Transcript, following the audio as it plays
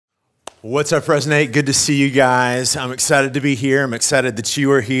What's up, Resonate? Good to see you guys. I'm excited to be here. I'm excited that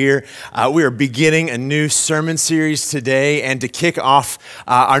you are here. We are beginning a new sermon series today, and to kick off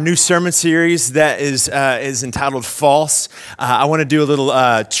our new sermon series that is entitled False, I want to do a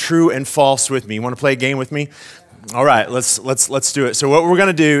little true and false with me. You want to play a game with me? All right, let's do it. So what we're going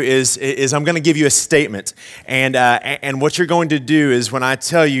to do is I'm going to give you a statement, and what you're going to do is when I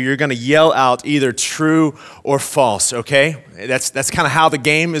tell you, you're going to yell out either true or false. Okay, that's kind of how the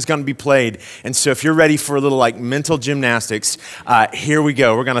game is going to be played. And so if you're ready for a little like mental gymnastics, here we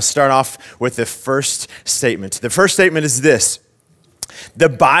go. We're going to start off with the first statement. The first statement is this: the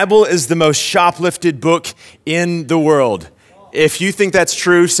Bible is the most shoplifted book in the world. If you think that's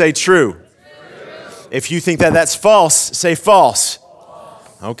true, say true. If you think that that's false, say false.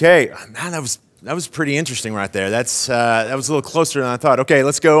 Okay, man, that was pretty interesting right there. That was a little closer than I thought. Okay,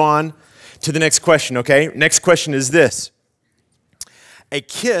 let's go on to the next question, okay? Next question is this: a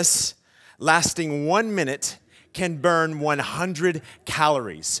kiss lasting 1 minute can burn 100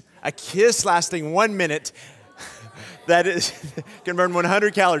 calories. A kiss lasting 1 minute can burn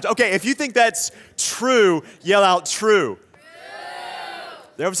 100 calories. Okay, if you think that's true, yell out true.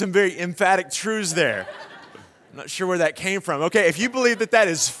 There were some very emphatic truths there. I'm not sure where that came from. Okay, if you believe that that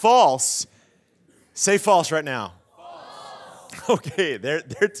is false, say false right now. False. Okay, there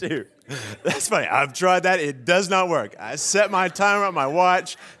too. That's funny. I've tried that. It does not work. I set my timer on my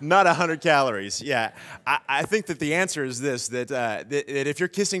watch, not 100 calories. Yeah, I think that the answer is this, that if you're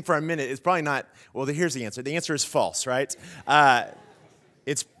kissing for a minute, it's probably not, well, here's the answer. The answer is false, right?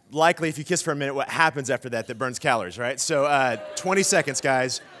 It's likely if you kiss for a minute, what happens after that burns calories, right? So 20 seconds,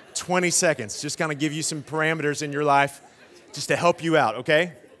 guys, 20 seconds. Just kind of give you some parameters in your life just to help you out,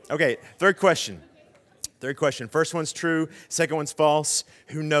 okay? Okay, third question. First one's true, second one's false.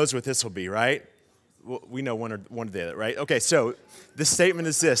 Who knows what this will be, right? Well, we know one or the other, right? Okay, so the statement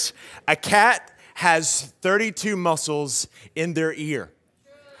is this: a cat has 32 muscles in their ear.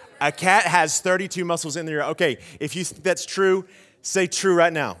 A cat has 32 muscles in their ear. Okay, if you think that's true, say true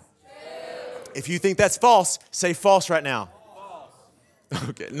right now. True. If you think that's false, say false right now. False.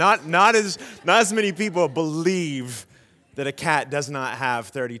 Okay, not as many people believe that a cat does not have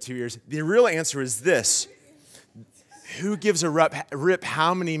 32 ears. The real answer is this: who gives a rip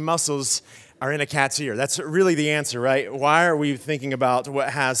how many muscles are in a cat's ear? That's really the answer, right? Why are we thinking about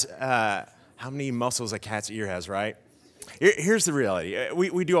how many muscles a cat's ear has, right? Here's the reality.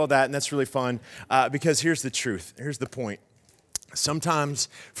 We do all that, and that's really fun because here's the truth. Here's the point. Sometimes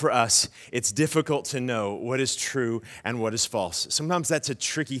for us, it's difficult to know what is true and what is false. Sometimes that's a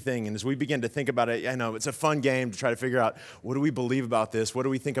tricky thing, and as we begin to think about it, I know it's a fun game to try to figure out, what do we believe about this? What do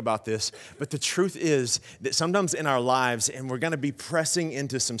we think about this? But the truth is that sometimes in our lives, and we're going to be pressing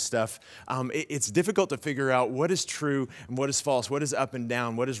into some stuff, it's difficult to figure out what is true and what is false, what is up and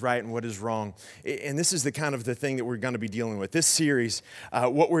down, what is right and what is wrong. And this is the kind of the thing that we're going to be dealing with. This series,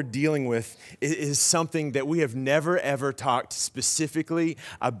 what we're dealing with is something that we have never, ever talked specifically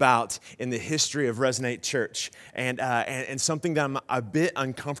about in the history of Resonate Church, and something that I'm a bit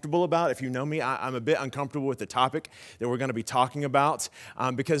uncomfortable about. If you know me, I'm a bit uncomfortable with the topic that we're going to be talking about,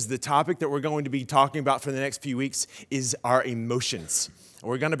 because the topic that we're going to be talking about for the next few weeks is our emotions.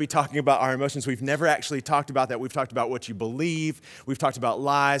 We're going to be talking about our emotions. We've never actually talked about that. We've talked about what you believe. We've talked about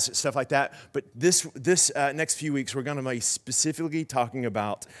lies, stuff like that. But this next few weeks, we're going to be specifically talking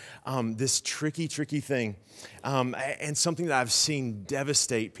about this tricky thing, and something that I've seen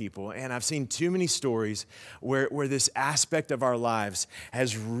devastate people. And I've seen too many stories where this aspect of our lives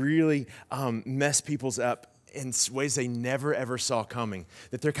has really messed people's up in ways they never, ever saw coming.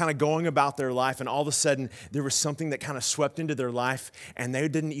 That they're kind of going about their life, and all of a sudden, there was something that kind of swept into their life, and they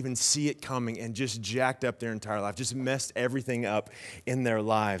didn't even see it coming, and just jacked up their entire life, just messed everything up in their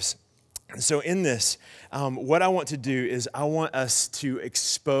lives. So in this, what I want to do is I want us to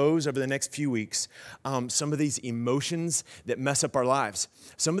expose over the next few weeks some of these emotions that mess up our lives.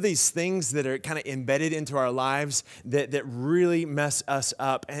 Some of these things that are kind of embedded into our lives that really mess us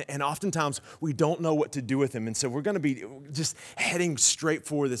up. And oftentimes we don't know what to do with them. And so we're going to be just heading straight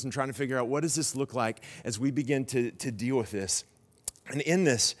for this and trying to figure out, what does this look like as we begin to deal with this. And in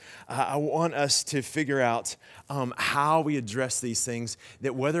this, I want us to figure out how we address these things,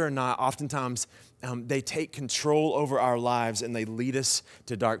 that whether or not oftentimes they take control over our lives and they lead us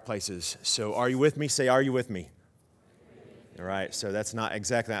to dark places. So are you with me? Say, are you with me? All right, so that's not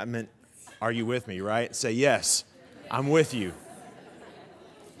exactly, I meant, are you with me, right? Say, yes, I'm with you.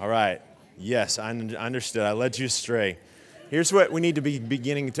 All right, yes, I understood. I led you astray. Here's what we need to be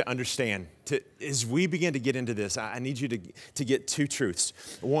beginning to understand as we begin to get into this, I need you to get two truths.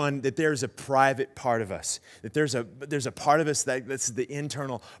 One, that there's a private part of us, that there's a part of us that's the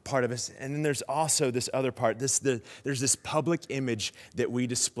internal part of us, and then there's also this other part. There's this public image that we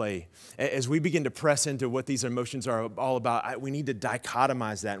display. As we begin to press into what these emotions are all about, we need to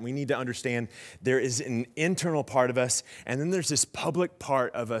dichotomize that, and we need to understand there is an internal part of us, and then there's this public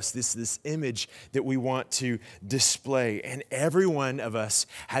part of us, this image that we want to display. And every one of us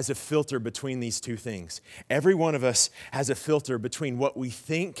has a filter between these two things. Every one of us has a filter between what we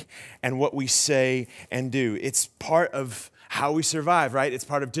think and what we say and do. It's part of how we survive, right? It's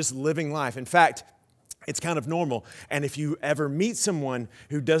part of just living life. In fact, it's kind of normal. And if you ever meet someone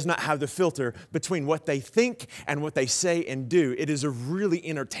who does not have the filter between what they think and what they say and do, it is a really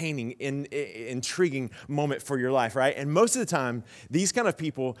entertaining, intriguing moment for your life, right? And most of the time, these kind of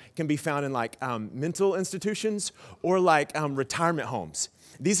people can be found in like mental institutions or like retirement homes.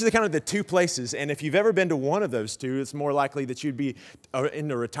 These are the two places, and if you've ever been to one of those two, it's more likely that you'd be in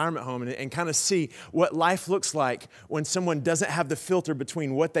a retirement home and kind of see what life looks like when someone doesn't have the filter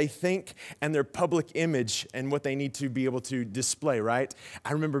between what they think and their public image and what they need to be able to display, right?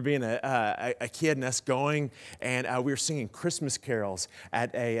 I remember being a kid and us going, and we were singing Christmas carols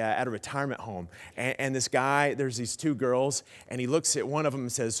at a retirement home, and this guy, there's these two girls, and he looks at one of them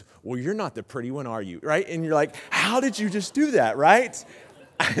and says, "Well, you're not the pretty one, are you?" Right? And you're like, how did you just do that, right?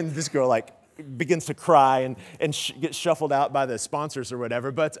 And this girl begins to cry and gets shuffled out by the sponsors or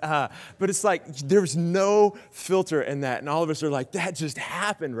whatever. But it's like there's no filter in that. And all of us are like, that just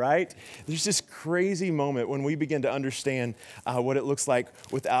happened, right? There's this crazy moment when we begin to understand what it looks like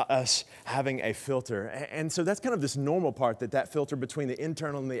without us having a filter. And so that's kind of this normal part, that filter between the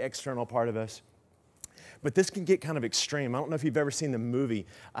internal and the external part of us. But this can get kind of extreme. I don't know if you've ever seen the movie.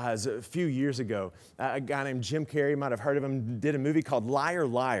 A few years ago, a guy named Jim Carrey, might have heard of him, did a movie called Liar,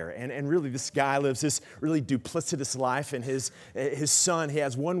 Liar. And really, this guy lives this really duplicitous life. And his son, he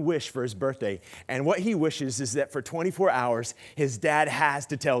has one wish for his birthday. And what he wishes is that for 24 hours, his dad has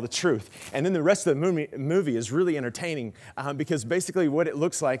to tell the truth. And then the rest of the movie is really entertaining because basically what it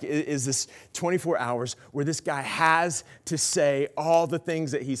looks like is this 24 hours where this guy has to say all the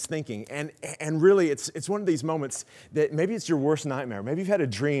things that he's thinking. And really, it's one of these moments that maybe it's your worst nightmare. Maybe you've had a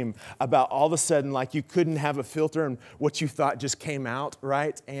dream about all of a sudden like you couldn't have a filter and what you thought just came out,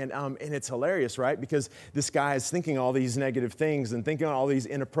 right? And it's hilarious, right? Because this guy is thinking all these negative things and thinking all these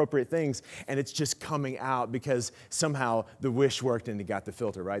inappropriate things, and it's just coming out because somehow the wish worked and he got the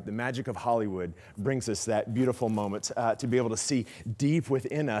filter, right? The magic of Hollywood brings us that beautiful moment to be able to see deep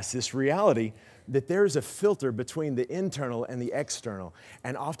within us this reality that there's a filter between the internal and the external.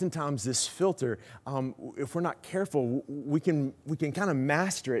 And oftentimes this filter, if we're not careful, we can kind of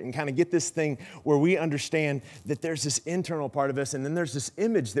master it and kind of get this thing where we understand that there's this internal part of us, and then there's this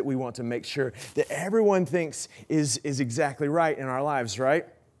image that we want to make sure that everyone thinks is exactly right in our lives, right?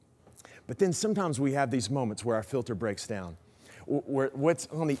 But then sometimes we have these moments where our filter breaks down, where what's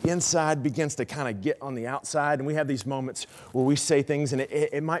on the inside begins to kind of get on the outside. And we have these moments where we say things, and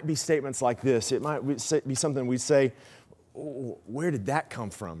it might be statements like this. It might be something we say, "Oh, where did that come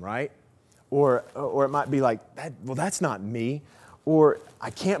from," right? Or it might be like, "Well, that's not me." Or,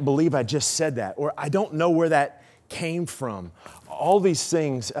 "I can't believe I just said that." Or, "I don't know where that came from." All these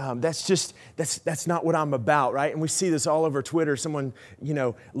things, that's not what I'm about, right? And we see this all over Twitter. Someone,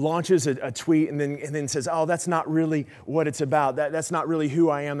 launches a tweet and then says, "Oh, that's not really what it's about. That's not really who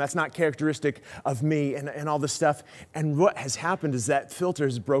I am. That's not characteristic of me," and all this stuff. And what has happened is that filter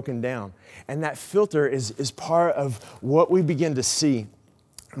is broken down. And that filter is part of what we begin to see.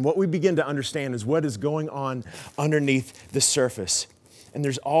 And what we begin to understand is what is going on underneath the surface. And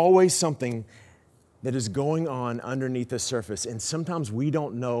there's always something that is going on underneath the surface. And sometimes we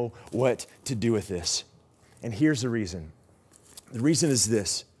don't know what to do with this. And here's the reason. The reason is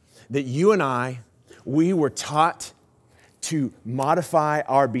this, that you and I, we were taught to modify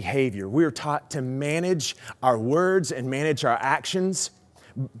our behavior. We were taught to manage our words and manage our actions,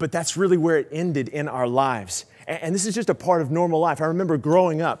 but that's really where it ended in our lives. And this is just a part of normal life. I remember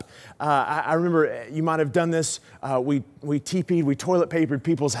growing up, I remember you might have done this, we TP'd, we toilet papered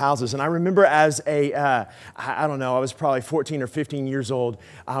people's houses. And I remember as I was probably 14 or 15 years old,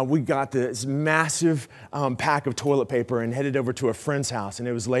 we got this massive pack of toilet paper and headed over to a friend's house. And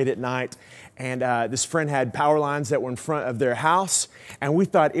it was late at night. And this friend had power lines that were in front of their house. And we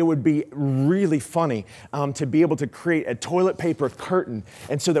thought it would be really funny to be able to create a toilet paper curtain.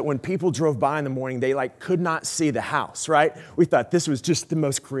 And so that when people drove by in the morning, they could not see see the house, right? We thought this was just the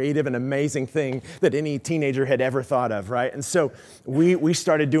most creative and amazing thing that any teenager had ever thought of, right? And so we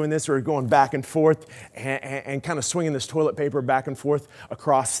started doing this. We were going back and forth and kind of swinging this toilet paper back and forth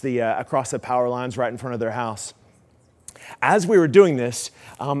across the power lines right in front of their house. As we were doing this,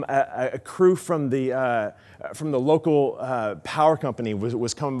 a crew from the local power company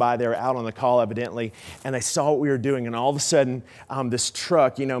was coming by. They were out on the call, evidently, and they saw what we were doing. And all of a sudden, this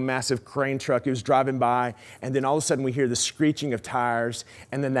truck, massive crane truck, it was driving by. And then all of a sudden, we hear the screeching of tires,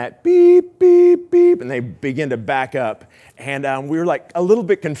 and then that beep, beep, beep, and they begin to back up. And we were like a little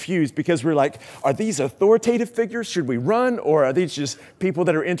bit confused because we were like, are these authoritative figures? Should we run? Or are these just people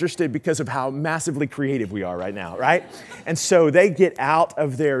that are interested because of how massively creative we are right now, right? And so they get out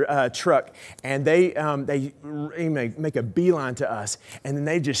of their truck and they make a beeline to us, and then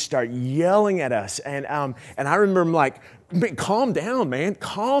they just start yelling at us. And I remember I'm like, calm down, man,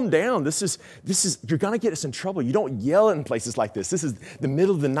 calm down. This is, you're gonna get us in trouble. You don't yell in places like this. This is the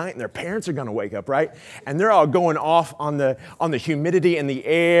middle of the night and their parents are gonna wake up, right? And they're all going off on the humidity in the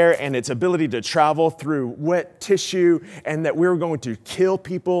air and its ability to travel through wet tissue, and that we were going to kill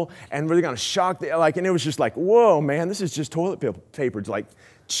people and we're gonna shock and it was just like, whoa, man, this is just toilet paper. It's like,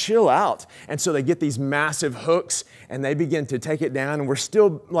 chill out. And so they get these massive hooks and they begin to take it down, and we're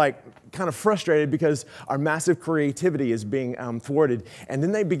still like kind of frustrated because our massive creativity is being thwarted. And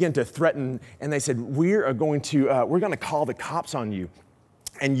then they begin to threaten, and they said, we're going to call the cops on you,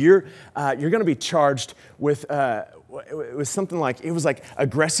 and you're going to be charged with it was something like, it was like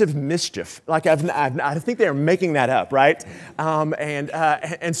aggressive mischief. Like I think they were making that up, right?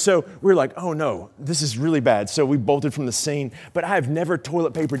 And so we're like, oh no, this is really bad. So we bolted from the scene. But I have never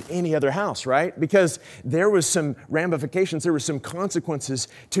toilet papered any other house, right? Because there was some ramifications, there were some consequences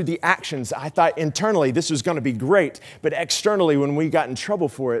to the actions. I thought internally this was going to be great, but externally when we got in trouble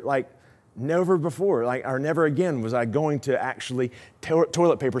for it, like, never before, or never again was I going to actually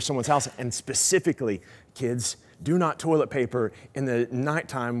toilet paper someone's house. And specifically, kids, do not toilet paper in the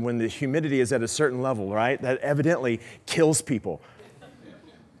nighttime when the humidity is at a certain level, right? That evidently kills people.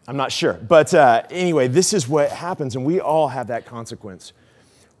 I'm not sure. But anyway, this is what happens, and we all have that consequence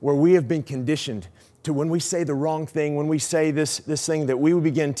where we have been conditioned to, when we say the wrong thing, when we say this thing, that we would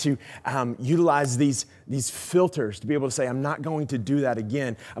begin to utilize these filters to be able to say, I'm not going to do that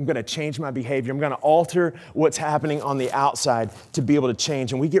again. I'm going to change my behavior. I'm going to alter what's happening on the outside to be able to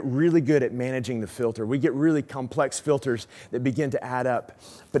change. And we get really good at managing the filter. We get really complex filters that begin to add up.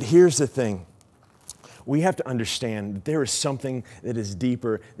 But here's the thing. We have to understand that there is something that is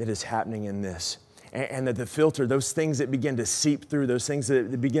deeper that is happening in this. And that the filter, those things that begin to seep through, those things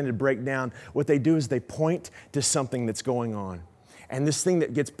that begin to break down, what they do is they point to something that's going on. And this thing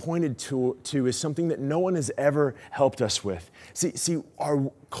that gets pointed to is something that no one has ever helped us with. See,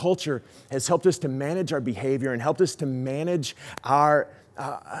 our culture has helped us to manage our behavior and helped us to manage our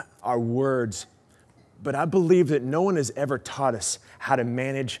words. But I believe that no one has ever taught us how to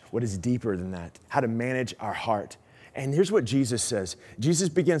manage what is deeper than that, how to manage our heart. And here's what Jesus says. Jesus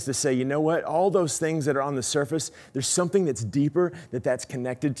begins to say, you know what? All those things that are on the surface, there's something that's deeper that's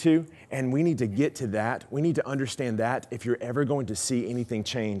connected to, and we need to get to that. We need to understand that if you're ever going to see anything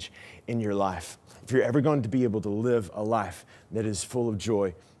change in your life, if you're ever going to be able to live a life that is full of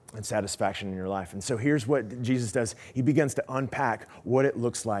joy and satisfaction in your life. And so here's what Jesus does. He begins to unpack what it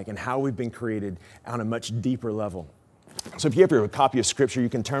looks like and how we've been created on a much deeper level. So if you have a copy of Scripture, you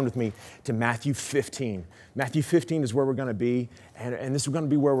can turn with me to Matthew 15. Matthew 15 is where we're going to be, and this is going to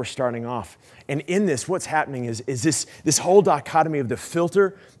be where we're starting off. And in this, what's happening is this whole dichotomy of the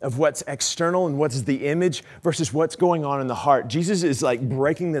filter of what's external and what's the image versus what's going on in the heart. Jesus is like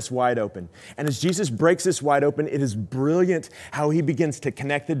breaking this wide open. And as Jesus breaks this wide open, it is brilliant how he begins to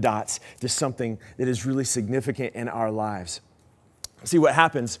connect the dots to something that is really significant in our lives. See, what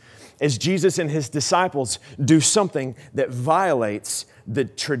happens is Jesus and his disciples do something that violates the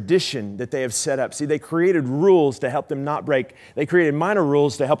tradition that they have set up. See, they created rules to help them not break. They created minor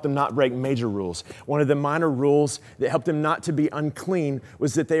rules to help them not break major rules. One of the minor rules that helped them not to be unclean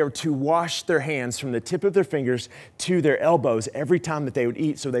was that they were to wash their hands from the tip of their fingers to their elbows every time that they would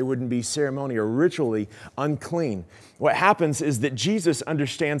eat, so they wouldn't be ceremonially or ritually unclean. What happens is that Jesus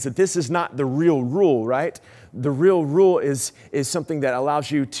understands that this is not the real rule, right? The real rule is something that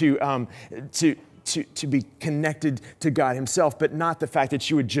allows you to be connected to God himself, but not the fact that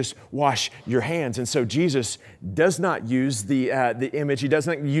you would just wash your hands. And so Jesus does not use the image. He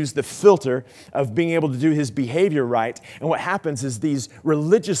doesn't use the filter of being able to do his behavior right. And what happens is these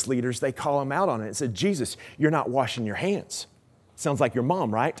religious leaders, they call him out on it and said, Jesus, you're not washing your hands. Sounds like your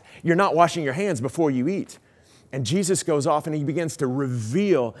mom, right? You're not washing your hands before you eat. And Jesus goes off and he begins to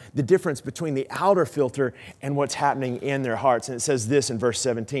reveal the difference between the outer filter and what's happening in their hearts. And it says this in verse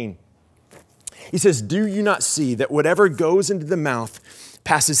 17. He says, "Do you not see that whatever goes into the mouth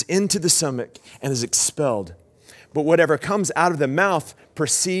passes into the stomach and is expelled? But whatever comes out of the mouth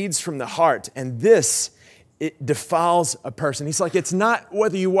proceeds from the heart, and this, it defiles a person." He's like, it's not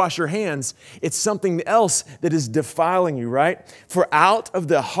whether you wash your hands, it's something else that is defiling you, right? "For out of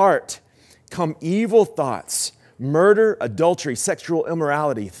the heart come evil thoughts, murder, adultery, sexual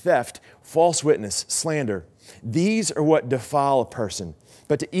immorality, theft, false witness, slander. These are what defile a person.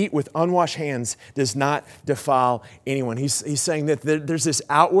 But to eat with unwashed hands does not defile anyone." He's saying that there's this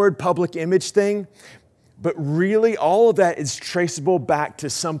outward public image thing, but really all of that is traceable back to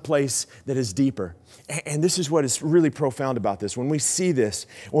some place that is deeper. And this is what is really profound about this. When we see this,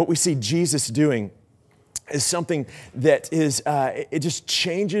 what we see Jesus doing is something that is, it just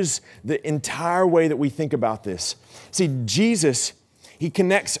changes the entire way that we think about this. See, Jesus, he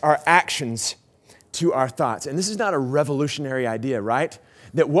connects our actions to our thoughts. And this is not a revolutionary idea, right?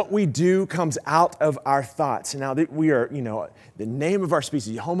 That what we do comes out of our thoughts. Now, that we are, the name of our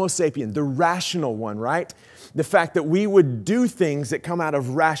species, Homo sapien, the rational one, right? The fact that we would do things that come out of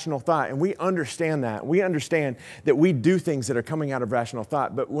rational thought. And we understand that. We understand that we do things that are coming out of rational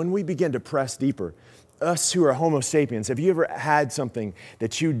thought. But when we begin to press deeper, us who are Homo sapiens, have you ever had something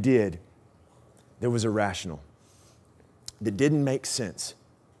that you did that was irrational, that didn't make sense?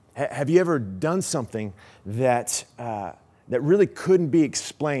 Have you ever done something that really couldn't be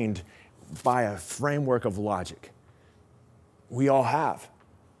explained by a framework of logic? We all have.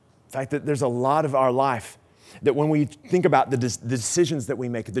 In fact, that there's a lot of our life that when we think about the decisions that we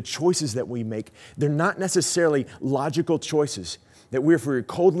make, the choices that we make, they're not necessarily logical choices. That if we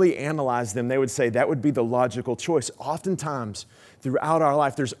coldly analyze them, they would say that would be the logical choice. Oftentimes, throughout our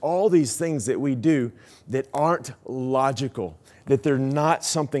life, there's all these things that we do that aren't logical, that they're not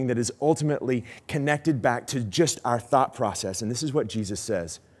something that is ultimately connected back to just our thought process. And this is what Jesus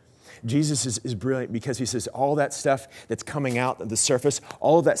says. Jesus is brilliant because he says all that stuff that's coming out of the surface,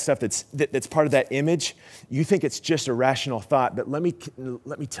 all of that stuff that's part of that image, you think it's just a rational thought, but let me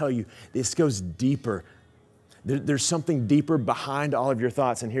tell you, this goes deeper. There's something deeper behind all of your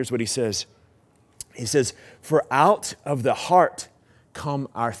thoughts, and here's what he says. He says, "For out of the heart come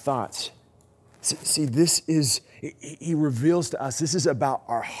our thoughts." See, he reveals to us, this is about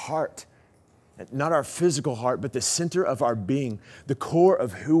our heart. Not our physical heart, but the center of our being, the core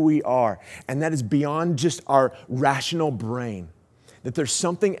of who we are. And that is beyond just our rational brain. That there's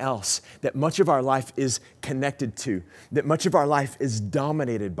something else that much of our life is connected to, that much of our life is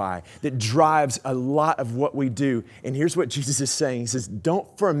dominated by, that drives a lot of what we do. And here's what Jesus is saying. He says, don't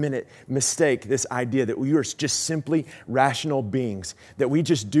for a minute mistake this idea that we are just simply rational beings, that we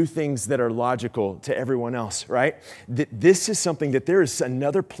just do things that are logical to everyone else, right? That this is something that there is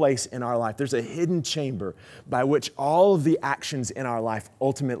another place in our life. There's a hidden chamber by which all of the actions in our life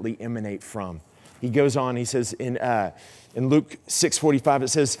ultimately emanate from. He goes on, he says in Luke 6:45, it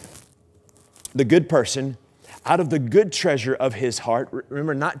says, "The good person, out of the good treasure of his heart,"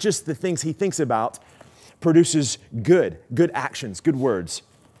 remember, not just the things he thinks about, "produces good actions, good words.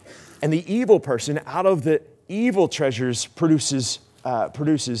 And the evil person, out of the evil treasures, produces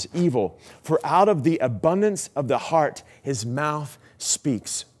evil. For out of the abundance of the heart, his mouth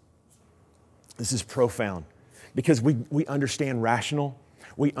speaks." This is profound because we understand rational.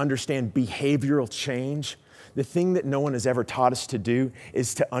 We understand behavioral change. The thing that no one has ever taught us to do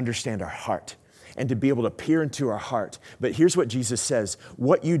is to understand our heart and to be able to peer into our heart. But here's what Jesus says.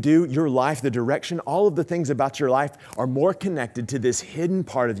 What you do, your life, the direction, all of the things about your life are more connected to this hidden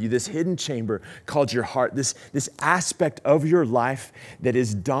part of you, this hidden chamber called your heart, this aspect of your life that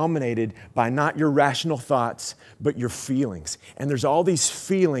is dominated by not your rational thoughts, but your feelings. And there's all these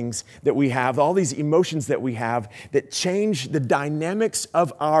feelings that we have, all these emotions that we have that change the dynamics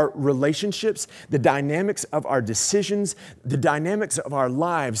of our relationships, the dynamics of our decisions, the dynamics of our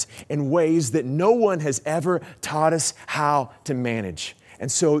lives in ways that no one has ever taught us how to manage.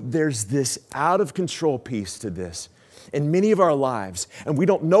 And so there's this out of control piece to this in many of our lives, and we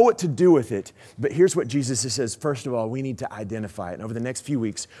don't know what to do with it. But here's what Jesus says. First of all, we need to identify it. And over the next few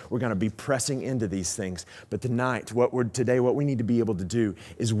weeks, we're going to be pressing into these things. But tonight, what we need to be able to do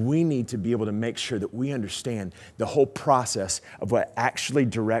is we need to be able to make sure that we understand the whole process of what actually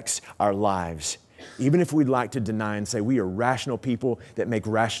directs our lives. Even if we'd like to deny and say we are rational people that make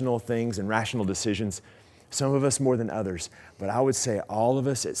rational things and rational decisions, some of us more than others, but I would say all of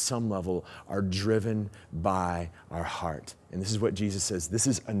us at some level are driven by our heart. And this is what Jesus says. This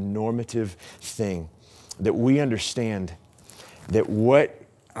is a normative thing, that we understand that what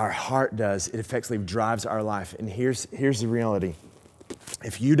our heart does, it effectively drives our life. And here's the reality.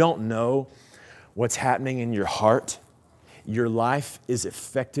 If you don't know what's happening in your heart, your life is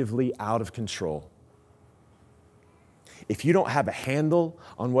effectively out of control. If you don't have a handle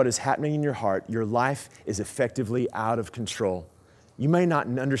on what is happening in your heart, your life is effectively out of control. You may not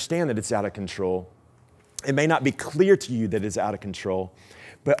understand that it's out of control. It may not be clear to you that it's out of control,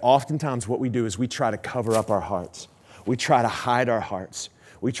 but oftentimes what we do is we try to cover up our hearts. We try to hide our hearts.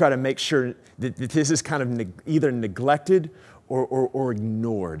 We try to make sure that this is kind of either neglected or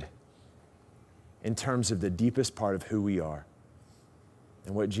ignored in terms of the deepest part of who we are.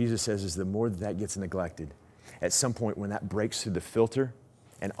 And what Jesus says is the more that gets neglected, at some point when that breaks through the filter,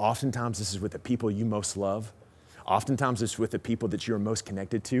 and oftentimes this is with the people you most love, oftentimes it's with the people that you're most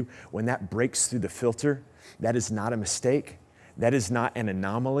connected to, when that breaks through the filter, that is not a mistake, that is not an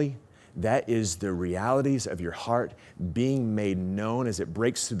anomaly, that is the realities of your heart being made known as it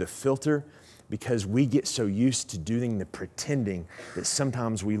breaks through the filter, because we get so used to doing the pretending that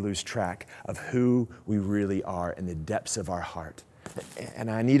sometimes we lose track of who we really are in the depths of our heart. And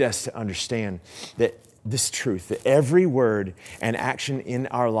I need us to understand that this truth, that every word and action in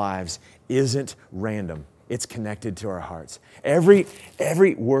our lives isn't random. It's connected to our hearts. Every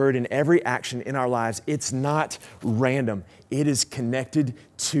word and every action in our lives, it's not random. It is connected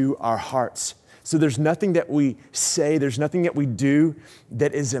to our hearts. So there's nothing that we say, there's nothing that we do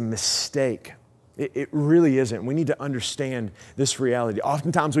that is a mistake. It really isn't. We need to understand this reality.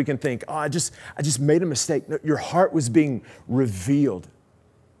 Oftentimes we can think, oh, I just made a mistake. No, your heart was being revealed.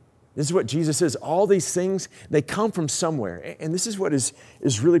 This is what Jesus says. All these things, they come from somewhere. And this is what is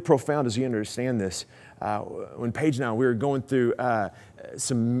really profound as you understand this. When Paige and I, we were going through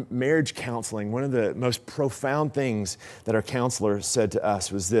some marriage counseling, one of the most profound things that our counselor said to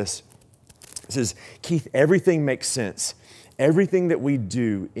us was this. It says, Keith, everything makes sense. Everything that we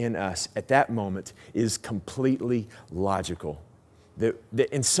do in us at that moment is completely logical. That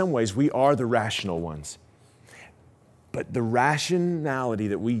in some ways, we are the rational ones. But the rationality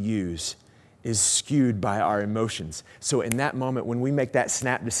that we use is skewed by our emotions. So in that moment, when we make that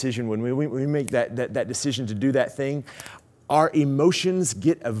snap decision, when we make that decision to do that thing, our emotions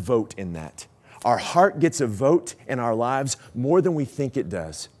get a vote in that. Our heart gets a vote in our lives more than we think it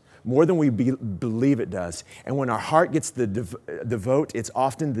does, more than we believe it does. And when our heart gets the vote, it's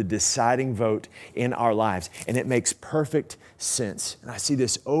often the deciding vote in our lives. And it makes perfect sense. And I see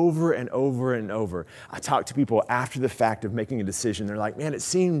this over and over and over. I talk to people after the fact of making a decision. They're like, man, it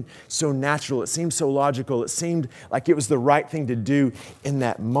seemed so natural. It seemed so logical. It seemed like it was the right thing to do in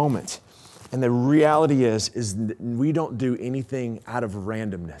that moment. And the reality is that we don't do anything out of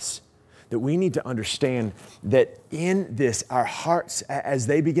randomness. That we need to understand that in this, our hearts, as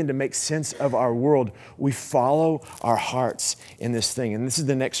they begin to make sense of our world, we follow our hearts in this thing. And this is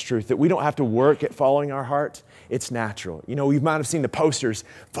the next truth, that we don't have to work at following our heart. It's natural. You know, we might have seen the posters,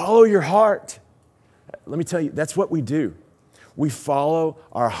 follow your heart. Let me tell you, that's what we do. We follow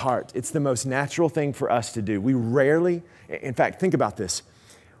our heart. It's the most natural thing for us to do. We rarely, in fact, think about this.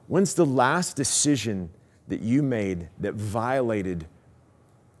 When's the last decision that you made that violated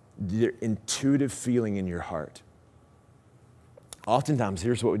the intuitive feeling in your heart? Oftentimes,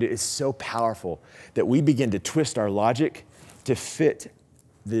 here's what we do. It's so powerful that we begin to twist our logic to fit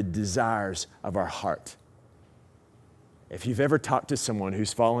the desires of our heart. If you've ever talked to someone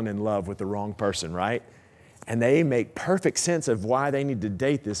who's fallen in love with the wrong person, right? And they make perfect sense of why they need to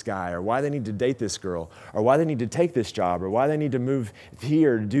date this guy, or why they need to date this girl, or why they need to take this job, or why they need to move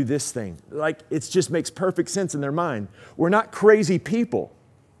here to do this thing. Like, it just makes perfect sense in their mind. We're not crazy people.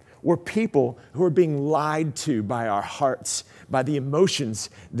 We're people who are being lied to by our hearts, by the emotions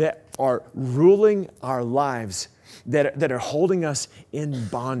that are ruling our lives, that are holding us in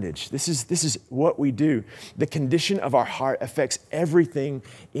bondage. This is what we do. The condition of our heart affects everything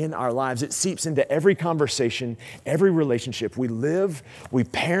in our lives. It seeps into every conversation, every relationship. We live, we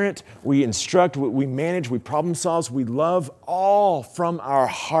parent, we instruct, we manage, we problem solve, we love, all from our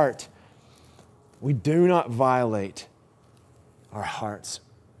heart. We do not violate our hearts.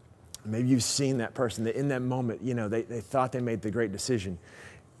 Maybe you've seen that person that in that moment, you know, they thought they made the great decision.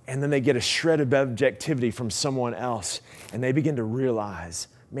 And then they get a shred of objectivity from someone else. And they begin to realize,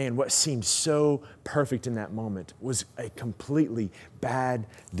 man, what seemed so perfect in that moment was a completely bad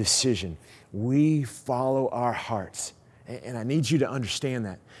decision. We follow our hearts. And I need you to understand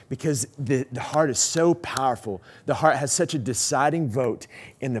that, because the heart is so powerful. The heart has such a deciding vote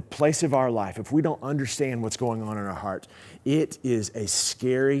in the place of our life. If we don't understand what's going on in our heart, it is a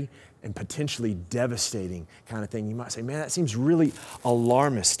scary and potentially devastating kind of thing. You might say, man, that seems really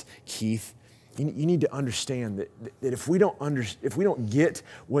alarmist, Keith. you need to understand that if we don't get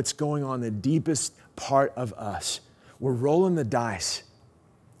what's going on in the deepest part of us, we're rolling the dice.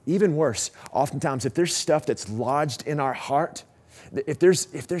 Even worse, oftentimes, if there's stuff that's lodged in our heart,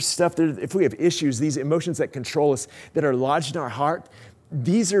 if we have issues, these emotions that control us that are lodged in our heart,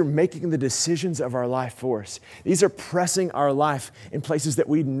 these are making the decisions of our life for us. These are pressing our life in places that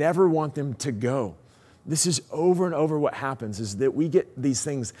we never want them to go. This is over and over what happens, is that we get these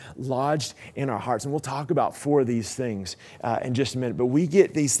things lodged in our hearts. And we'll talk about 4 of these things in just a minute. But we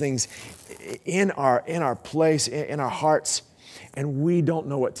get these things in our place, in our hearts, and we don't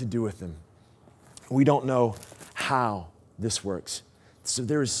know what to do with them. We don't know how this works. So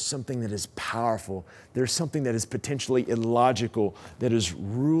there is something that is powerful. There's something that is potentially illogical that is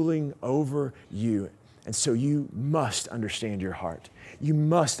ruling over you. And so you must understand your heart. You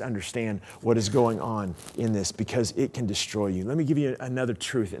must understand what is going on in this, because it can destroy you. Let me give you another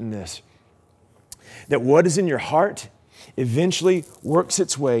truth in this. That what is in your heart eventually works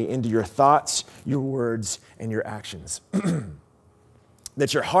its way into your thoughts, your words, and your actions.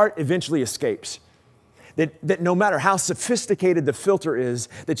 That your heart eventually escapes. That no matter how sophisticated the filter is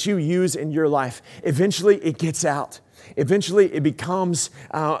that you use in your life, eventually it gets out. Eventually it becomes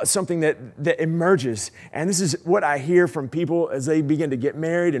something that emerges. And this is what I hear from people as they begin to get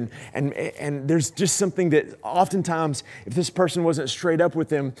married. And there's just something that oftentimes, if this person wasn't straight up with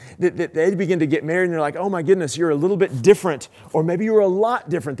them, that they begin to get married and they're like, oh my goodness, you're a little bit different. Or maybe you were a lot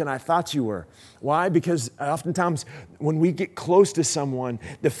different than I thought you were. Why? Because oftentimes when we get close to someone,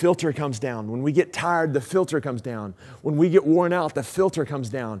 the filter comes down. When we get tired, the filter comes down. When we get worn out, the filter comes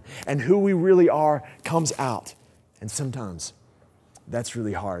down. And who we really are comes out. And sometimes that's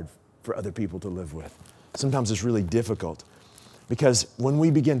really hard for other people to live with. Sometimes it's really difficult, because when we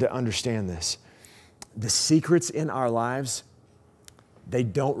begin to understand this, the secrets in our lives, they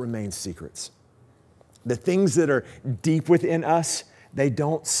don't remain secrets. The things that are deep within us, they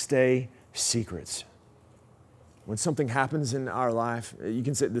don't stay secrets. When something happens in our life, you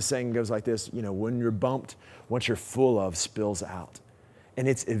can say, the saying goes like this, when you're bumped, what you're full of spills out. And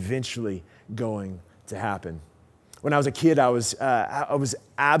it's eventually going to happen. When I was a kid, I was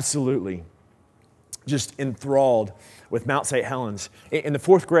absolutely just enthralled with Mount St. Helens. In the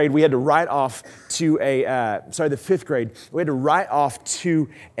 4th grade, we had to write off to the 5th grade, we had to write off to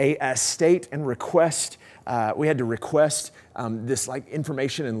a state and request. We had to request this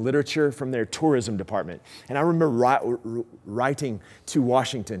information and literature from their tourism department. And I remember writing to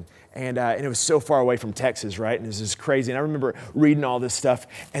Washington, and it was so far away from Texas, right? And it was just crazy. And I remember reading all this stuff,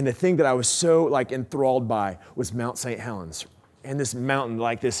 and the thing that I was so enthralled by was Mount St. Helens. And this mountain,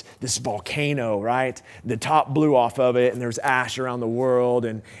 this volcano, right? The top blew off of it, and there's ash around the world,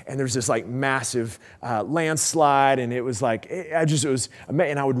 and there's this massive landslide, and it was it was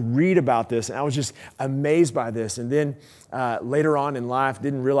amazing. And I would read about this, and I was just amazed by this. And then later on in life,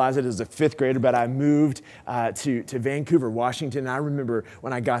 didn't realize it as a 5th grader, but I moved to Vancouver, Washington. And I remember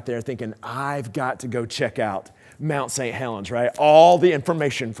when I got there thinking, I've got to go check out Mount St. Helens, right? All the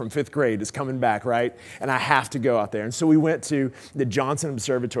information from 5th grade is coming back, right? And I have to go out there. And so we went to the Johnson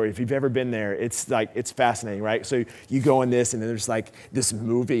Observatory. If you've ever been there, it's fascinating, right? So you go in this, and then there's this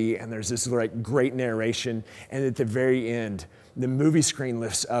movie, and there's this great narration. And at the very end, the movie screen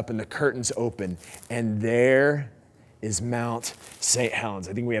lifts up and the curtains open, and there is Mount St. Helens.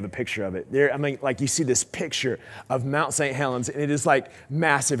 I think we have a picture of it. There, you see this picture of Mount St. Helens, and it is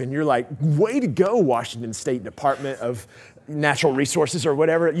massive, and you're way to go, Washington State Department of Natural Resources or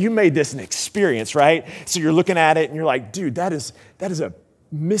whatever. You made this an experience, right? So you're looking at it, and you're like, dude, that is a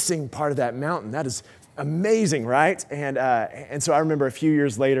missing part of that mountain. That is amazing, right? And so I remember a few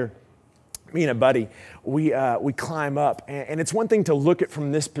years later, me and a buddy, we climb up, and it's one thing to look at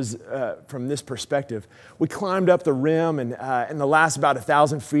from this perspective. We climbed up the rim, and in the last about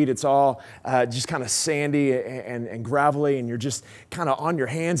 1,000 feet, it's all just kind of sandy and gravelly, and you're just kind of on your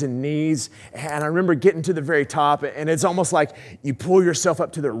hands and knees. And I remember getting to the very top, and it's almost like you pull yourself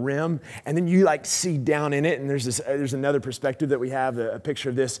up to the rim, and then you see down in it, and there's another perspective that we have, a picture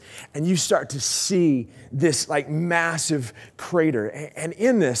of this, and you start to see this massive crater. And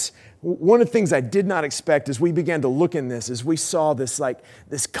in this, one of the things I did not expect as we began to look in this is we saw this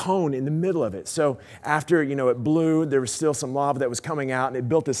this cone in the middle of it. So after it blew, there was still some lava that was coming out, and it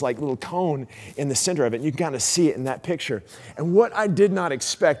built this little cone in the center of it. And you can kind of see it in that picture. And what I did not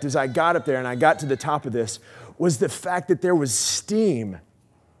expect as I got up there and I got to the top of this was the fact that there was steam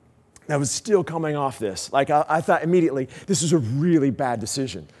that was still coming off this. I thought immediately, this was a really bad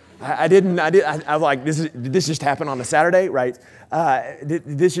decision. Did this just happen on a Saturday, right?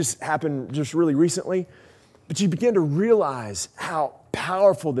 Did this just happen just really recently? But you begin to realize how powerful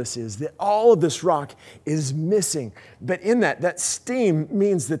powerful this is, that all of this rock is missing. But in that steam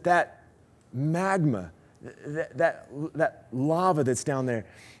means that magma, that lava that's down there,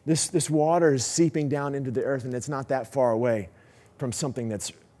 this water is seeping down into the earth, and it's not that far away from something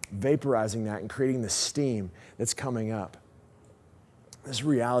that's vaporizing that and creating the steam that's coming up. This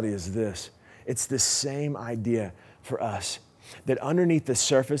reality is this. It's the same idea for us, that underneath the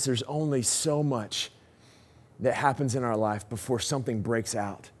surface, there's only so much that happens in our life before something breaks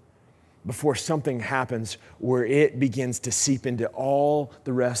out, before something happens where it begins to seep into all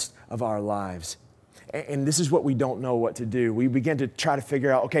the rest of our lives. And this is what we don't know what to do. We begin to try to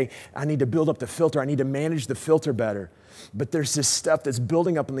figure out, okay, I need to build up the filter. I need to manage the filter better. But there's this stuff that's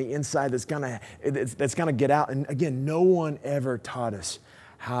building up on the inside that's gonna get out. And again, no one ever taught us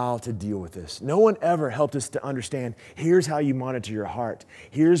how to deal with this. No one ever helped us to understand, here's how you monitor your heart.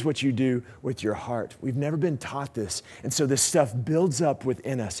 Here's what you do with your heart. We've never been taught this. And so this stuff builds up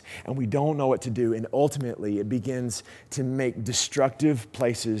within us, and we don't know what to do. And ultimately, it begins to make destructive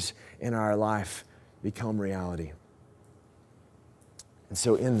places in our life become reality. And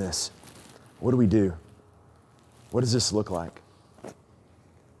so in this, what do we do? What does this look like?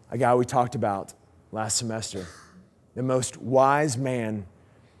 A guy we talked about last semester, the most wise man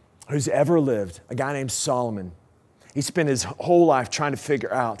who's ever lived, a guy named Solomon. He spent his whole life trying to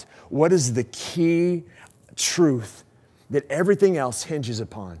figure out what is the key truth that everything else hinges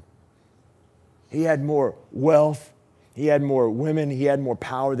upon. He had more wealth, he had more women, he had more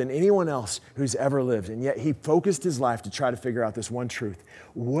power than anyone else who's ever lived. And yet he focused his life to try to figure out this one truth.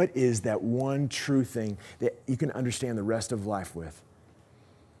 What is that one true thing that you can understand the rest of life with?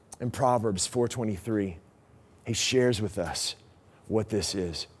 In Proverbs 4:23, he shares with us what this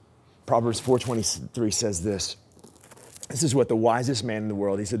is. Proverbs 4:23 says this. This is what the wisest man in the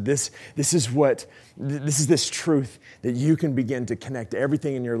world, he said, this is this truth that you can begin to connect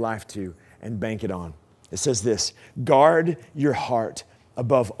everything in your life to and bank it on. It says this: guard your heart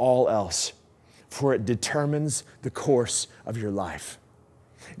above all else, for it determines the course of your life.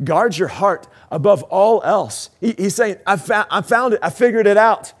 Guard your heart above all else. He's saying, I found it, I figured it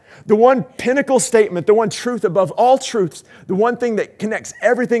out. The one pinnacle statement, the one truth above all truths, the one thing that connects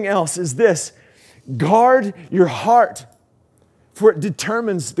everything else is this: guard your heart, for it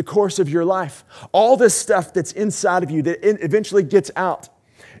determines the course of your life. All this stuff that's inside of you that eventually gets out,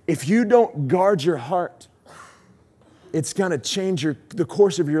 if you don't guard your heart, it's going to change the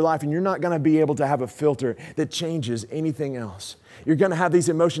course of your life, and you're not going to be able to have a filter that changes anything else. You're going to have these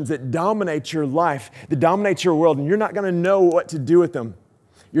emotions that dominate your life, that dominate your world, and you're not going to know what to do with them.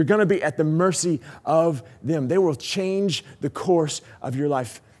 You're going to be at the mercy of them. They will change the course of your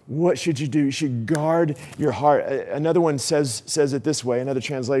life. What should you do? You should guard your heart. Another one says it this way, another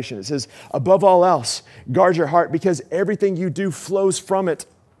translation. It says, above all else, guard your heart, because everything you do flows from it.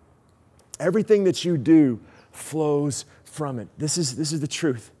 Everything that you do flows from it. This is the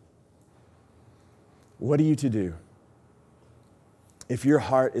truth. What are you to do? If your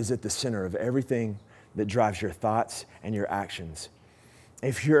heart is at the center of everything that drives your thoughts and your actions,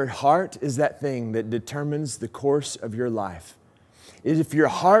 if your heart is that thing that determines the course of your life, if your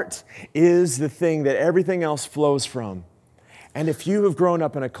heart is the thing that everything else flows from, and if you have grown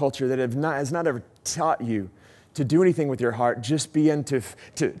up in a culture that has not ever taught you to do anything with your heart, just begin to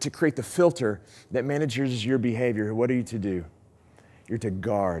create the filter that manages your behavior, what are you to do? You're to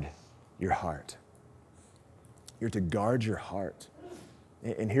guard your heart. You're to guard your heart.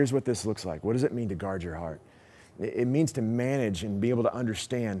 And here's what this looks like. What does it mean to guard your heart? It means to manage and be able to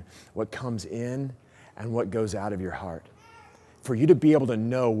understand what comes in and what goes out of your heart. For you to be able to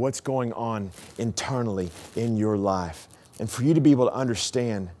know what's going on internally in your life. And for you to be able to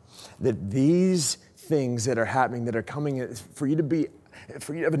understand that these things that are happening, that are coming, for you to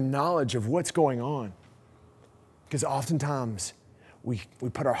have a knowledge of what's going on. Because oftentimes we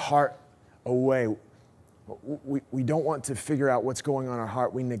put our heart away. We don't want to figure out what's going on in our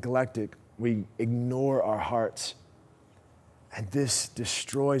heart. We neglect it. We ignore our hearts. And this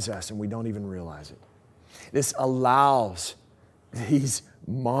destroys us, and we don't even realize it. This allows these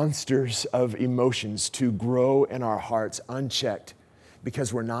monsters of emotions to grow in our hearts unchecked,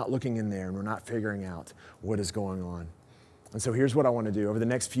 because we're not looking in there and we're not figuring out what is going on. And so here's what I want to do. Over the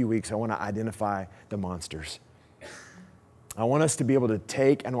next few weeks, I want to identify the monsters. I want us to be able to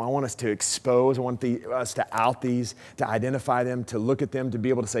take, and I want us to expose, I want us to out these, to identify them, to look at them, to be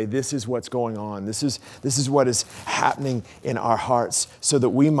able to say, this is what's going on. This is what is happening in our hearts, so that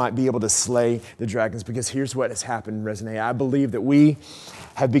we might be able to slay the dragons. Because here's what has happened, Resonate. I believe that we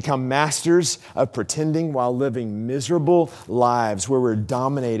have become masters of pretending while living miserable lives where we're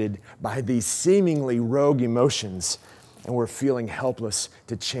dominated by these seemingly rogue emotions and we're feeling helpless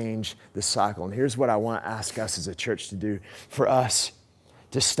to change the cycle. And here's what I want to ask us as a church to do. For us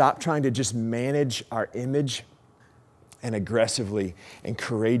to stop trying to just manage our image and aggressively and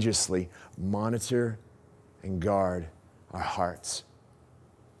courageously monitor and guard our hearts.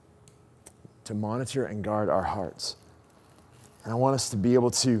 To monitor and guard our hearts. And I want us to be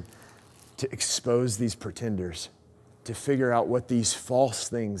able to expose these pretenders, to figure out what these false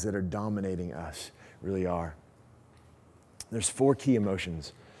things that are dominating us really are. There's 4 key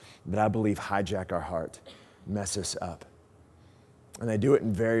emotions that I believe hijack our heart, mess us up. And they do it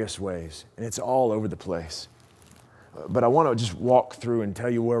in various ways, and it's all over the place. But I want to just walk through and tell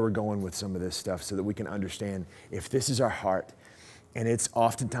you where we're going with some of this stuff so that we can understand if this is our heart and it's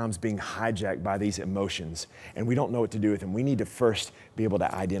oftentimes being hijacked by these emotions and we don't know what to do with them. We need to first be able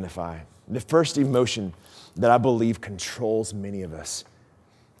to identify. The first emotion that I believe controls many of us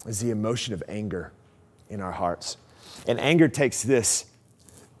is the emotion of anger in our hearts. And anger takes this,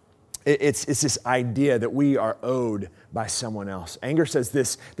 it's this idea that we are owed by someone else. Anger says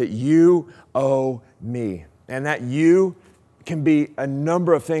this, that you owe me. And that you can be a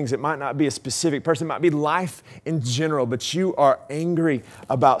number of things. It might not be a specific person. It might be life in general, but you are angry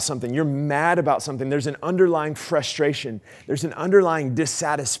about something. You're mad about something. There's an underlying frustration. There's an underlying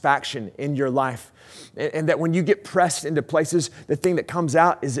dissatisfaction in your life. And that when you get pressed into places, the thing that comes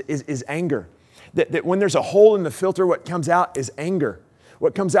out is anger. That when there's a hole in the filter, what comes out is anger.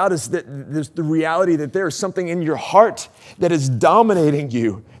 What comes out is that there's the reality that there is something in your heart that is dominating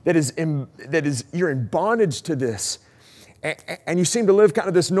you, that is you're in bondage to this. And you seem to live kind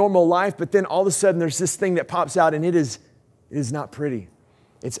of this normal life, but then all of a sudden there's this thing that pops out and it is not pretty.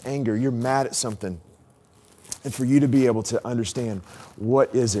 It's anger. You're mad at something. And for you to be able to understand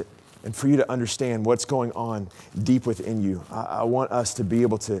what is it, and for you to understand what's going on deep within you, I want us to be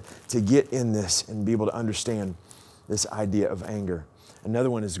able to get in this and be able to understand this idea of anger.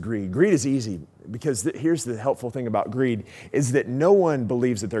 Another one is greed. Greed is easy because here's the helpful thing about greed is that no one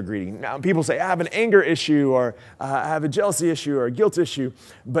believes that they're greedy. Now, people say, I have an anger issue or I have a jealousy issue or a guilt issue,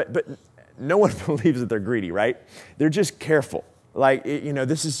 but no one believes that they're greedy, right? They're just careful. Like,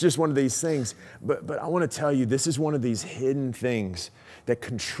 this is just one of these things. But I want to tell you, this is one of these hidden things that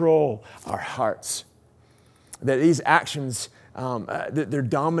control our hearts. That these actions, they're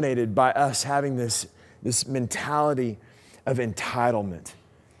dominated by us having this mentality of entitlement.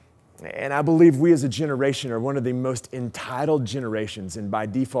 And I believe we as a generation are one of the most entitled generations, and by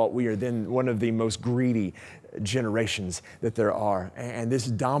default, we are then one of the most greedy generations that there are. And this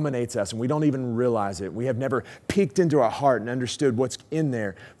dominates us, and we don't even realize it. We have never peeked into our heart and understood what's in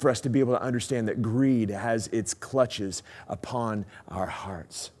there for us to be able to understand that greed has its clutches upon our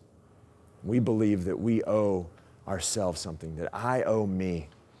hearts. We believe that we owe ourselves something, that I owe me,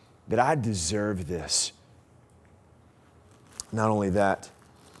 that I deserve this. Not only that,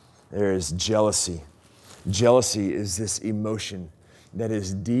 there is jealousy. Jealousy is this emotion that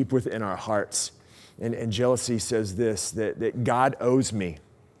is deep within our hearts. And jealousy says this, that God owes me.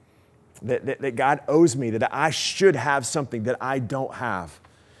 That God owes me, that I should have something that I don't have.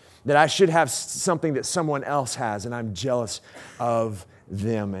 That I should have something that someone else has, and I'm jealous of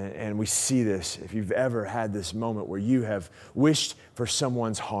them. And we see this. If you've ever had this moment where you have wished for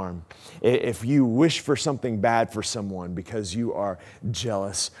someone's harm, if you wish for something bad for someone because you are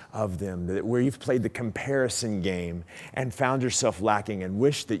jealous of them, where you've played the comparison game and found yourself lacking and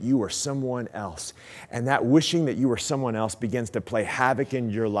wished that you were someone else, and that wishing that you were someone else begins to play havoc in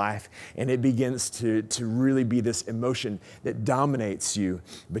your life, and it begins to really be this emotion that dominates you,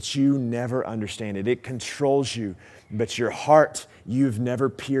 but you never understand it. It controls you. But your heart, you've never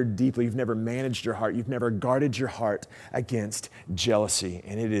peered deeply. You've never managed your heart. You've never guarded your heart against jealousy.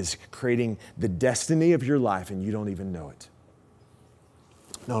 And it is creating the destiny of your life, and you don't even know it.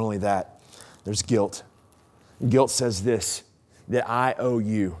 Not only that, there's guilt. Guilt says this, that I owe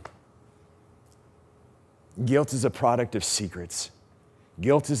you. Guilt is a product of secrets.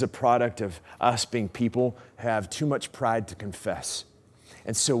 Guilt is a product of us being people who have too much pride to confess.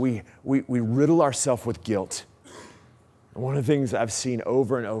 And so we riddle ourselves with guilt. And one of the things I've seen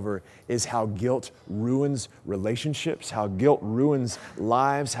over and over is how guilt ruins relationships, how guilt ruins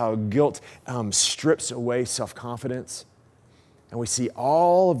lives, how guilt strips away self-confidence. And we see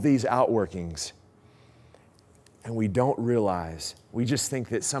all of these outworkings, and we don't realize, we just think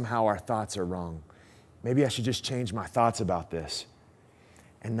that somehow our thoughts are wrong. Maybe I should just change my thoughts about this,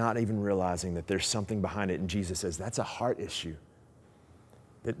 and not even realizing that there's something behind it. And Jesus says, that's a heart issue.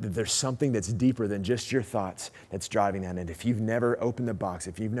 That there's something that's deeper than just your thoughts that's driving that. And if you've never opened the box,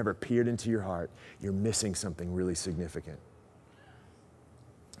 if you've never peered into your heart, you're missing something really significant.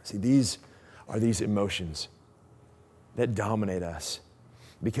 See, these are these emotions that dominate us,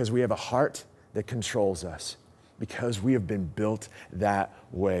 because we have a heart that controls us, because we have been built that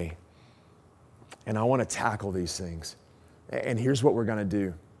way. And I want to tackle these things. And here's what we're going to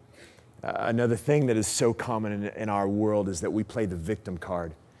do. Another thing that is so common in our world is that we play the victim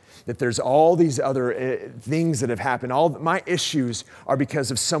card. That there's all these other things that have happened. All my issues are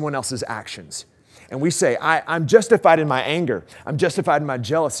because of someone else's actions. And we say, I'm justified in my anger. I'm justified in my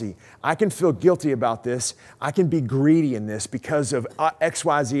jealousy. I can feel guilty about this. I can be greedy in this because of X,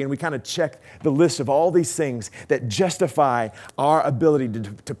 Y, Z. And we kind of check the list of all these things that justify our ability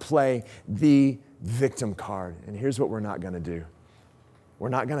to play the victim card. And here's what we're not going to do. We're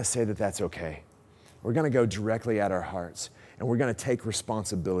not going to say that that's okay. We're going to go directly at our hearts. And we're going to take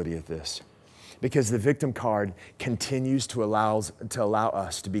responsibility at this. Because the victim card continues to allow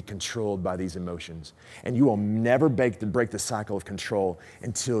us to be controlled by these emotions. And you will never break the cycle of control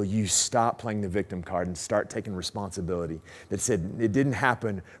until you stop playing the victim card and start taking responsibility. That said, it didn't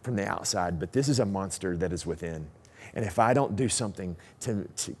happen from the outside, but this is a monster that is within. And if I don't do something to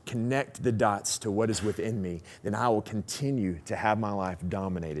connect the dots to what is within me, then I will continue to have my life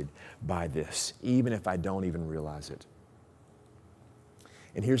dominated by this, even if I don't even realize it.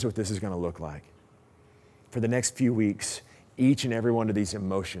 And here's what this is going to look like. For the next few weeks, each and every one of these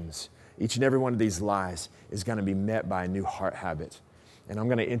emotions, each and every one of these lies is going to be met by a new heart habit. And I'm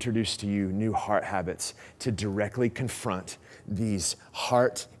going to introduce to you new heart habits to directly confront these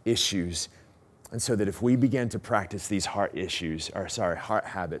heart issues. And so that if we begin to practice these heart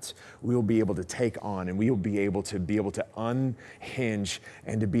habits, we will be able to take on and we will be able to unhinge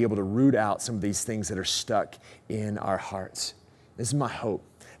and to be able to root out some of these things that are stuck in our hearts. This is my hope,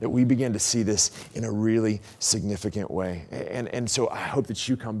 that we begin to see this in a really significant way. And so I hope that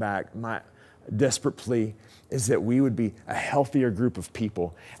you come back. My desperate plea is that we would be a healthier group of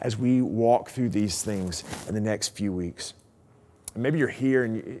people as we walk through these things in the next few weeks. And maybe you're here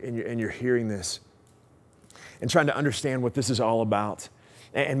and you're hearing this and trying to understand what this is all about.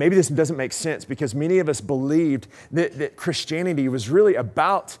 And maybe this doesn't make sense because many of us believed that Christianity was really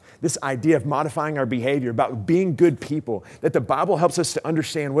about this idea of modifying our behavior, about being good people, that the Bible helps us to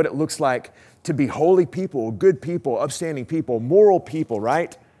understand what it looks like to be holy people, good people, upstanding people, moral people,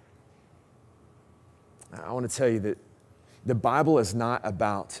 right? I want to tell you that the Bible is not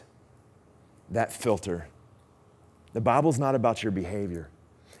about that filter. The Bible's not about your behavior.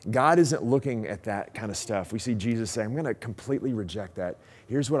 God isn't looking at that kind of stuff. We see Jesus say, I'm going to completely reject that.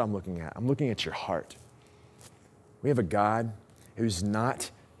 Here's what I'm looking at. I'm looking at your heart. We have a God who's not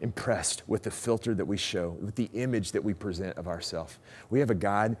impressed with the filter that we show, with the image that we present of ourselves. We have a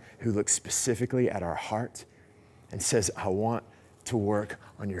God who looks specifically at our heart and says, I want to work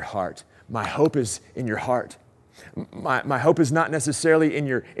on your heart. My hope is in your heart. My hope is not necessarily in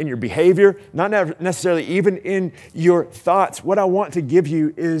your behavior, not necessarily even in your thoughts. What I want to give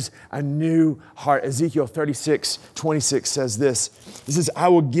you is a new heart. Ezekiel 36:26 says this. It says, I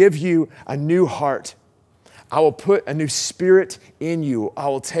will give you a new heart. I will put a new spirit in you. I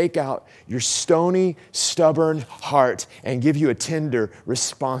will take out your stony, stubborn heart and give you a tender,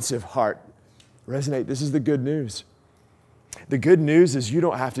 responsive heart. Resonate, this is the good news. The good news is you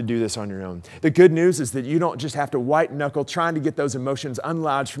don't have to do this on your own. The good news is that you don't just have to white knuckle trying to get those emotions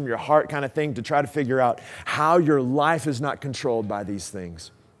unlodged from your heart kind of thing to try to figure out how your life is not controlled by these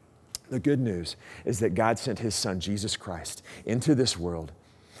things. The good news is that God sent His Son, Jesus Christ, into this world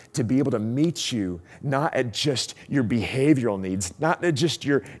to be able to meet you not at just your behavioral needs, not at just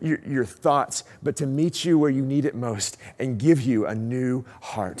your thoughts, but to meet you where you need it most and give you a new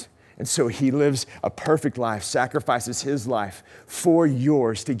heart. And so He lives a perfect life, sacrifices His life for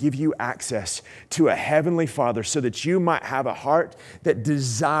yours to give you access to a heavenly Father so that you might have a heart that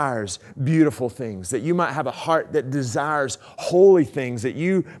desires beautiful things, that you might have a heart that desires holy things, that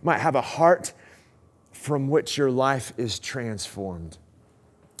you might have a heart from which your life is transformed.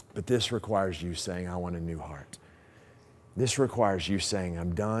 But this requires you saying, I want a new heart. This requires you saying,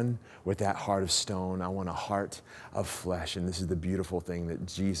 I'm done with that heart of stone. I want a heart of flesh. And this is the beautiful thing that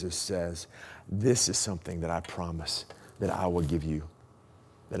Jesus says. This is something that I promise that I will give you.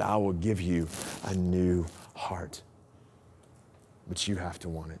 That I will give you a new heart. But you have to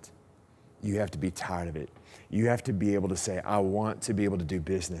want it. You have to be tired of it. You have to be able to say, I want to be able to do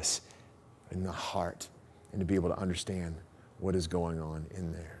business in the heart and to be able to understand what is going on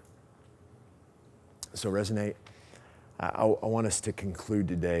in there. So Resonate. I want us to conclude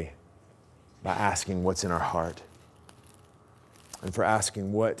today by asking what's in our heart and for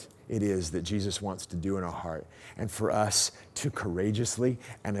asking what it is that Jesus wants to do in our heart and for us to courageously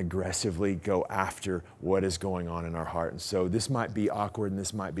and aggressively go after what is going on in our heart. And so this might be awkward and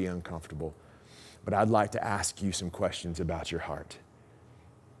this might be uncomfortable, But I'd like to ask you some questions about your heart.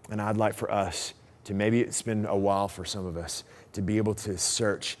 And I'd like for us to, maybe it's been a while for some of us, to be able to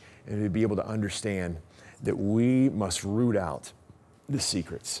search and to be able to understand that we must root out the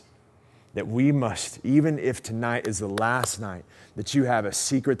secrets. That we must, even if tonight is the last night, that you have a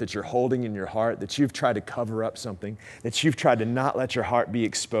secret that you're holding in your heart, that you've tried to cover up something, that you've tried to not let your heart be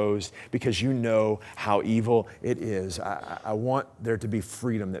exposed because you know how evil it is. I want there to be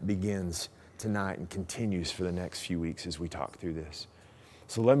freedom that begins tonight and continues for the next few weeks as we talk through this.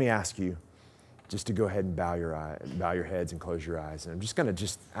 So let me ask you just to go ahead and bow your heads and close your eyes. And I'm just going to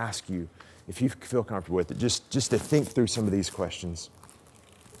ask you, if you feel comfortable with it, just to think through some of these questions.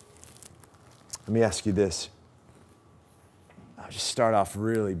 Let me ask you this. I'll just start off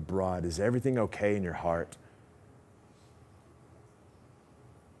really broad. Is everything okay in your heart?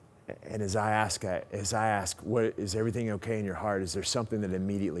 And as I ask, what is everything okay in your heart? Is there something that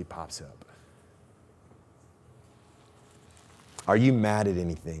immediately pops up? Are you mad at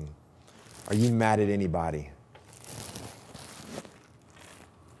anything? Are you mad at anybody?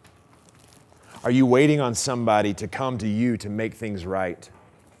 Are you waiting on somebody to come to you to make things right?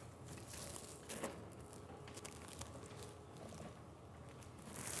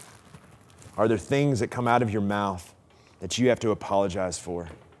 Are there things that come out of your mouth that you have to apologize for?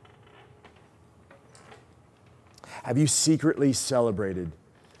 Have you secretly celebrated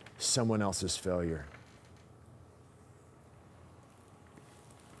someone else's failure?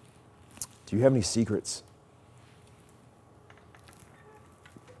 Do you have any secrets?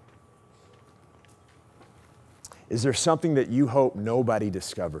 Is there something that you hope nobody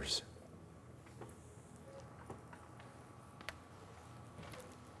discovers?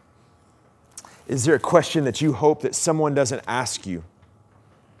 Is there a question that you hope that someone doesn't ask you?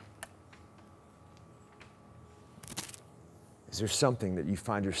 Is there something that you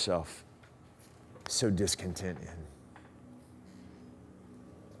find yourself so discontent in?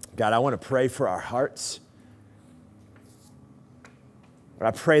 God, I want to pray for our hearts. But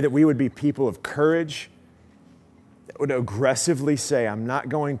I pray that we would be people of courage that would aggressively say, I'm not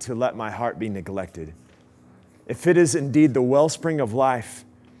going to let my heart be neglected. If it is indeed the wellspring of life,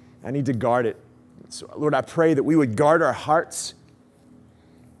 I need to guard it. So, Lord, I pray that we would guard our hearts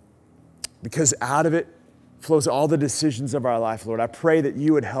because out of it flows all the decisions of our life, Lord. I pray that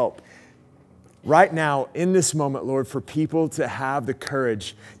you would help right now in this moment, Lord, for people to have the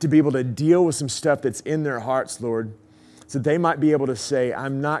courage to be able to deal with some stuff that's in their hearts, Lord, so they might be able to say,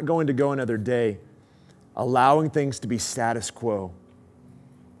 I'm not going to go another day allowing things to be status quo.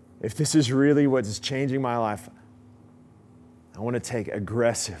 If this is really what is changing my life, I want to take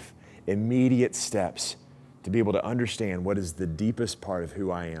aggressive, immediate steps to be able to understand what is the deepest part of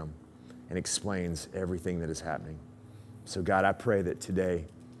who I am and explains everything that is happening. So God, I pray that today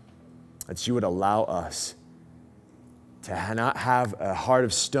that you would allow us to not have a heart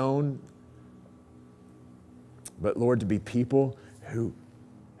of stone, but Lord, to be people who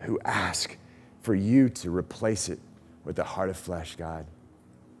ask for you to replace it with a heart of flesh, God.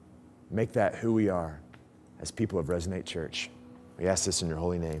 Make that who we are as people of Resonate Church. We ask this in your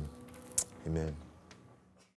holy name. Amen.